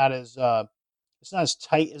 it's not as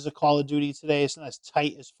tight as a Call of Duty today. It's not as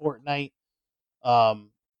tight as Fortnite.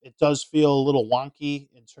 It does feel a little wonky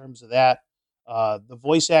in terms of that. The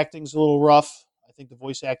voice acting's a little rough. I think the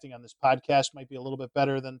voice acting on this podcast might be a little bit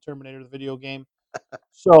better than Terminator the video game.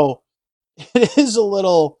 So it is a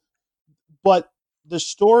little, but the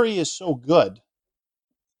story is so good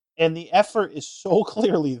and the effort is so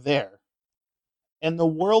clearly there. And the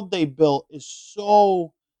world they built is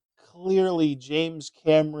so clearly James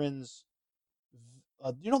Cameron's.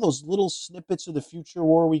 Those little snippets of the future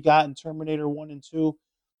war we got in Terminator 1 and 2?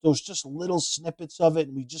 Those just little snippets of it,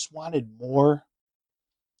 and we just wanted more.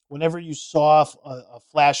 Whenever you saw a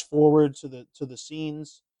flash forward to the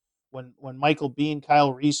scenes, when Michael Biehn,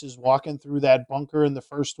 Kyle Reese is walking through that bunker in the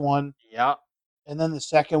first one, Yeah. and then the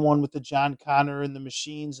second one with the John Connor and the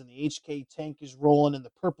machines, and the HK tank is rolling, and the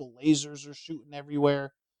purple lasers are shooting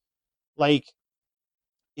everywhere. Like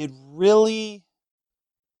it really,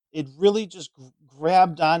 it really just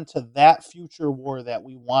grabbed onto that future war that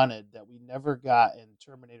we wanted that we never got in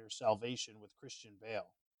Terminator Salvation with Christian Bale.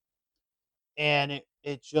 And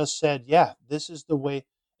it just said, yeah, this is the way.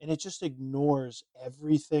 And it just ignores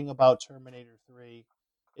everything about Terminator 3.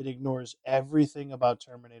 It ignores everything about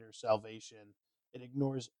Terminator Salvation. It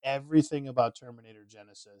ignores everything about Terminator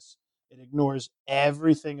Genesis. It ignores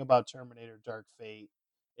everything about Terminator Dark Fate.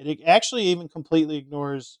 It actually even completely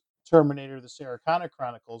ignores Terminator the Sarah Connor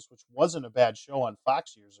Chronicles, which wasn't a bad show on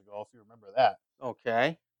Fox years ago, if you remember that.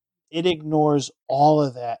 Okay. It ignores all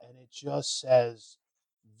of that and it just says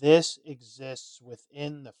this exists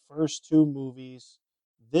within the first two movies.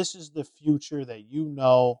 This is the future that you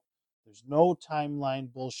know. There's no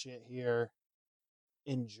timeline bullshit here.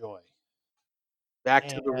 Enjoy. Back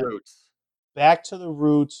to the And roots. back to the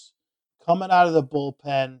roots, coming out of the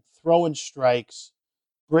bullpen, throwing strikes,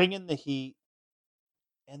 bringing the heat,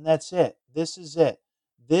 and that's it. This is it.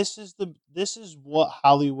 This is what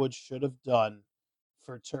Hollywood should have done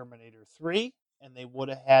for Terminator 3, and they would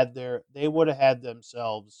have had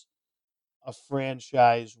themselves a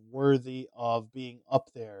franchise worthy of being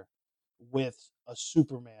up there with a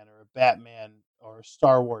Superman or a Batman or a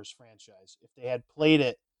Star Wars franchise. If they had played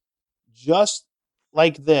it just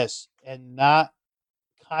like this and not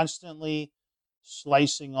constantly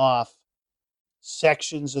slicing off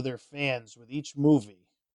sections of their fans with each movie,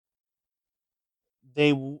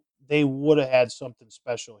 they they would have had something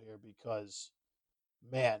special here because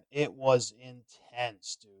man, it was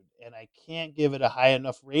intense, dude. And I can't give it a high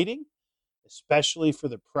enough rating, especially for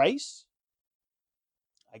the price.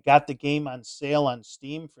 I got the game on sale on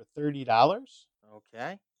Steam for $30,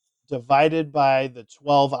 Okay. divided by the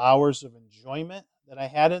 12 hours of enjoyment that I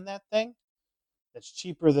had in that thing. That's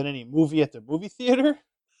cheaper than any movie at the movie theater.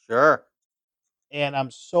 Sure. And I'm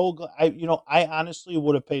so glad. I honestly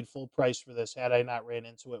would have paid full price for this had I not ran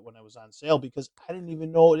into it when it was on sale because I didn't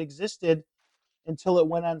even know it existed until it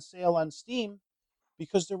went on sale on Steam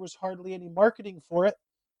because there was hardly any marketing for it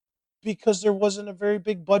because there wasn't a very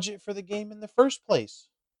big budget for the game in the first place.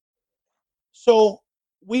 So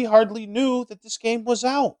we hardly knew that this game was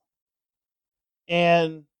out.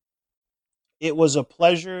 And it was a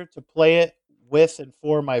pleasure to play it with and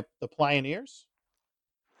for the Pioneers.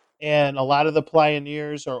 And a lot of the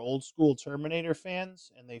Pioneers are old school Terminator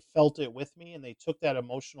fans and they felt it with me and they took that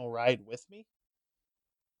emotional ride with me.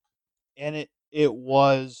 And it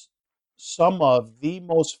was some of the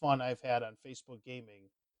most fun I've had on Facebook gaming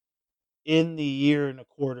in the year and a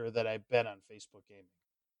quarter that I've been on Facebook gaming.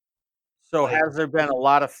 So Like has there been a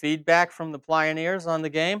lot of feedback from the Pioneers on the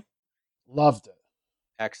game? loved it.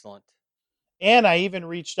 Excellent. And I even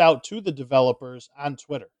reached out to the developers on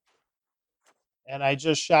Twitter. And I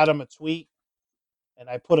just shot them a tweet and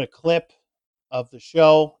I put a clip of the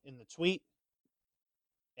show in the tweet.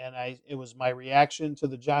 And it was my reaction to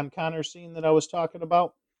the John Connor scene that I was talking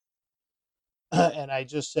about. And I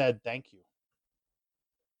just said, thank you.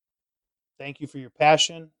 Thank you for your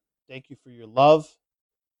passion. Thank you for your love.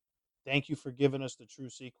 Thank you for giving us the true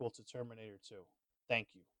sequel to Terminator 2. Thank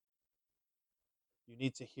you. You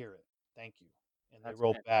need to hear it. Thank you. And they That's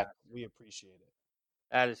wrote back, fantastic. we appreciate it.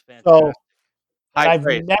 That is fantastic. So, and High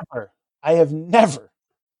praise. I have never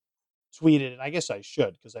tweeted, and I guess I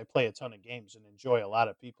should because I play a ton of games and enjoy a lot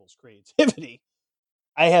of people's creativity.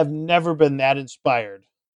 I have never been that inspired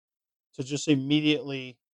to just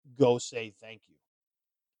immediately go say thank you.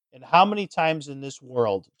 And how many times in this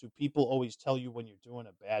world do people always tell you when you're doing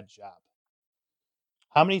a bad job?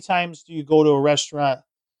 How many times do you go to a restaurant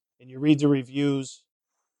and you read the reviews,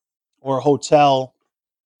 or a hotel,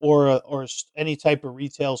 or any type of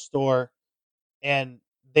retail store, and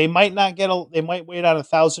they might wait on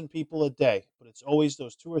 1,000 people a day, but it's always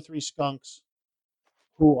those two or three skunks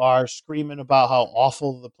who are screaming about how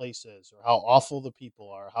awful the place is, or how awful the people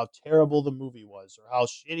are, how terrible the movie was, or how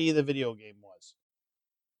shitty the video game was.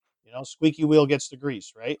 Squeaky wheel gets the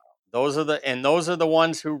grease, right? Those are the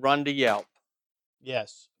ones who run to Yelp.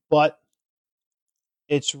 Yes, but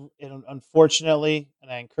unfortunately,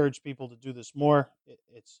 and I encourage people to do this more.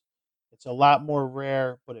 It's a lot more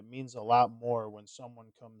rare, but it means a lot more when someone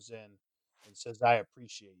comes in and says, "I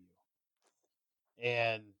appreciate you,"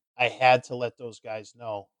 and I had to let those guys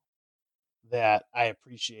know that I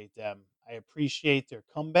appreciate them. I appreciate their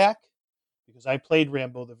comeback because I played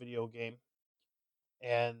Rambo the video game,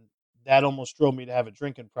 and that almost drove me to have a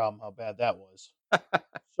drinking problem. How bad that was.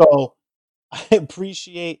 So I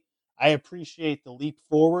appreciate I appreciate the leap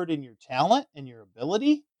forward in your talent and your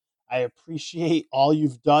ability. I appreciate all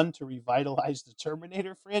you've done to revitalize the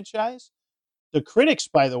Terminator franchise. The critics,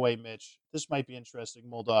 by the way, Mitch, this might be interesting,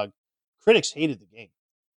 Moldog. Critics hated the game.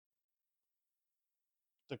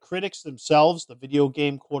 The critics themselves, the video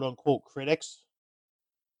game quote unquote critics,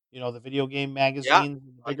 the video game Yeah, magazines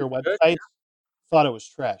and the bigger understood. websites, thought it was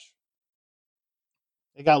trash.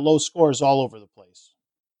 They got low scores all over the place.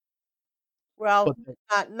 Well, But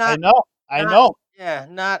not I not know, I not know. yeah,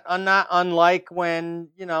 not unlike when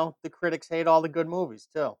the critics hate all the good movies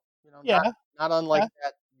too. Not Yeah, not unlike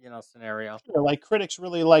yeah. that scenario. Sure, like critics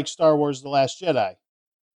really like Star Wars: The Last Jedi,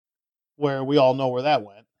 where we all know where that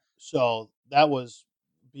went. So that was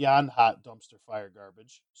beyond hot dumpster fire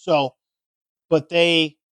garbage. So, but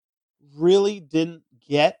they really didn't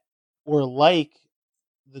get or like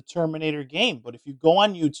the Terminator game. But if you go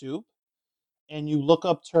on YouTube and you look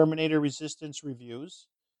up Terminator Resistance reviews,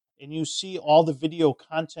 and you see all the video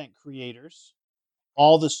content creators,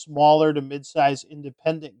 all the smaller to mid-size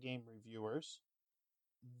independent game reviewers,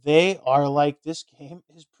 they are like, this game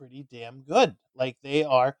is pretty damn good. Like, they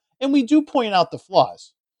are, and we do point out the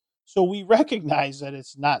flaws. So we recognize that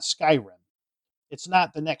it's not Skyrim. It's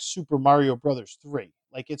not the next Super Mario Brothers 3.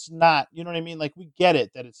 Like, it's not, you know what I mean? Like, we get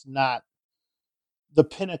it that it's not the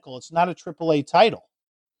pinnacle. It's not a AAA title.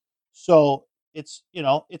 So it's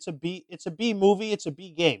a B movie, it's a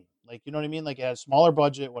B game. Like, you know what I mean? Like, it has smaller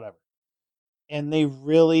budget, whatever. And they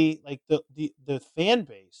really like the fan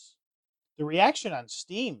base, the reaction on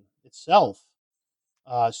Steam itself.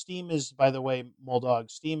 Steam is, by the way, Moldog.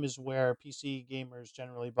 Steam is where PC gamers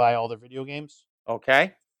generally buy all their video games.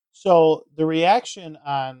 Okay. So the reaction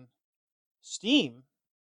on Steam,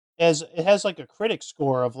 as it has like a critic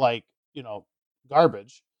score of like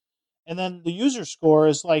garbage, and then the user score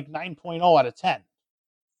is like 9.0 out of 10.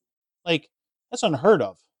 Like, that's unheard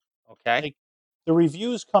of. Okay. Like, the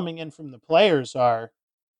reviews coming in from the players are,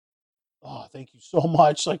 "Oh, thank you so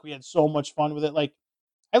much. Like, we had so much fun with it." Like,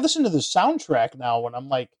 I listen to the soundtrack now when I'm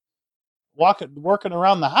like working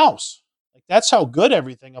around the house. Like, that's how good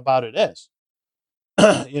everything about it is.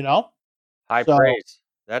 you know? High So, praise.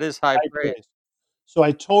 That is high high praise. praise. So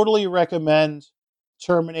I totally recommend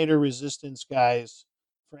Terminator Resistance, guys.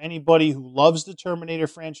 For anybody who loves the Terminator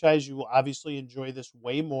franchise, you will obviously enjoy this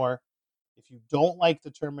way more. If you don't like the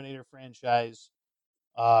Terminator franchise,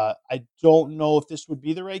 I don't know if this would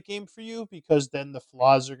be the right game for you, because then the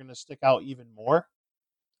flaws are going to stick out even more.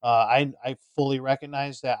 I fully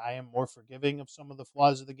recognize that I am more forgiving of some of the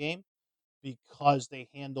flaws of the game because they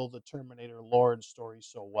handle the Terminator lore and story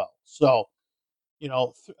so well. So,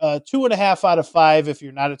 2.5 out of 5 if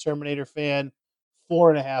you're not a Terminator fan,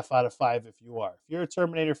 4.5 out of 5 if you are. If you're a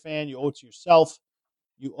Terminator fan, you owe it to yourself,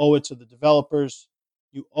 you owe it to the developers,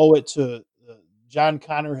 you owe it to John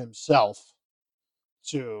Connor himself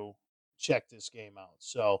to check this game out.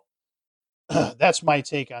 So that's my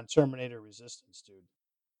take on Terminator Resistance, dude.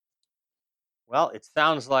 Well, it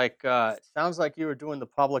sounds like you were doing the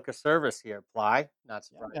public a service here, Ply. Not Yeah,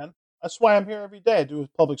 surprising. man. That's why I'm here every day. I do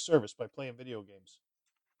public service by playing video games.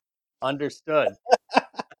 Understood.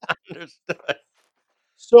 Understood.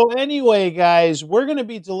 So anyway, guys, we're going to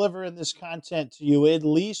be delivering this content to you at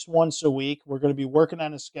least once a week. We're going to be working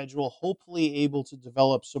on a schedule, hopefully able to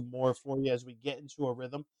develop some more for you as we get into a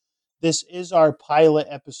rhythm. This is our pilot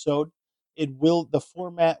episode. The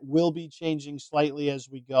format will be changing slightly as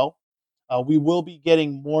we go. We will be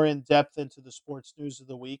getting more in depth into the sports news of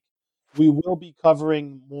the week. We will be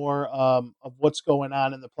covering more of what's going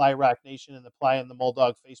on in the Ply Rock Nation and the Ply and the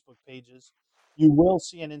Moldog Facebook pages. You will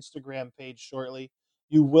see an Instagram page shortly.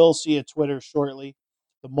 You will see a Twitter shortly.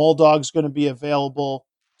 The Moldog's going to be available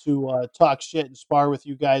to talk shit and spar with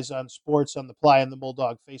you guys on sports on the Ply and the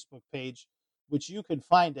Moldog Facebook page, which you can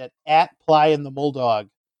find at Ply and the Moldog.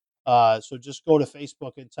 So just go to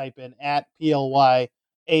Facebook and type in at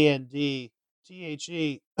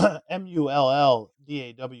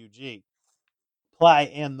PLYANDTHEMULLDAWG, Ply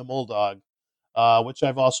and the Moldog, which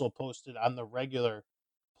I've also posted on the regular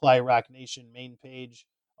Ply Rock Nation main page.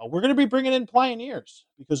 We're going to be bringing in pioneers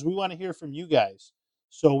because we want to hear from you guys.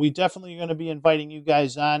 So we definitely are going to be inviting you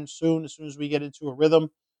guys on soon. As soon as we get into a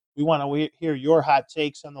rhythm, we want to hear your hot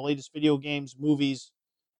takes on the latest video games, movies,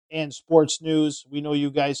 and sports news. We know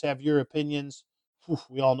you guys have your opinions. Whew,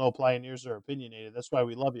 we all know pioneers are opinionated. That's why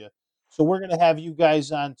we love you. So we're going to have you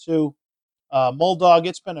guys on too. Moldog,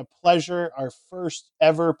 it's been a pleasure. Our first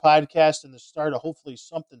ever podcast and the start of hopefully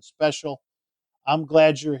something special. I'm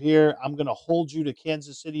glad you're here. I'm going to hold you to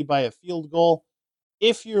Kansas City by a field goal.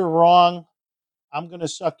 If you're wrong, I'm going to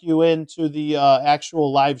suck you into the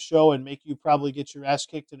actual live show and make you probably get your ass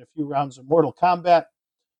kicked in a few rounds of Mortal Kombat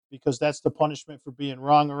because that's the punishment for being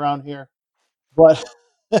wrong around here. But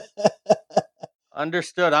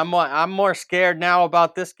Understood. I'm more scared now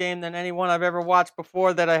about this game than anyone I've ever watched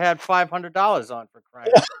before that I had $500 on, for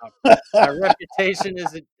crying out loud. My reputation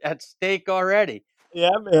is at stake already.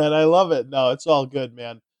 yeah, man, I love it. No, it's all good,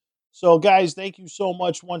 man. So, guys, thank you so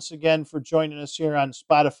much once again for joining us here on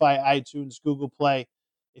Spotify, iTunes, Google Play.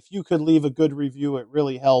 If you could leave a good review, it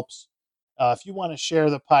really helps. If you want to share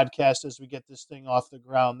the podcast as we get this thing off the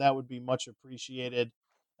ground, that would be much appreciated.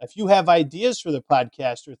 If you have ideas for the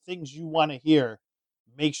podcast or things you want to hear,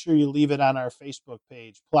 make sure you leave it on our Facebook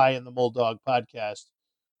page, Ply and the Moldog Podcast.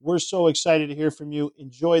 We're so excited to hear from you.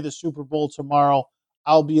 Enjoy the Super Bowl tomorrow.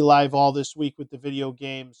 I'll be live all this week with the video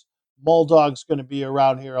games. Moldog's going to be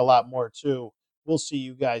around here a lot more too. We'll see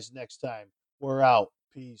you guys next time. We're out.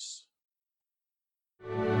 Peace.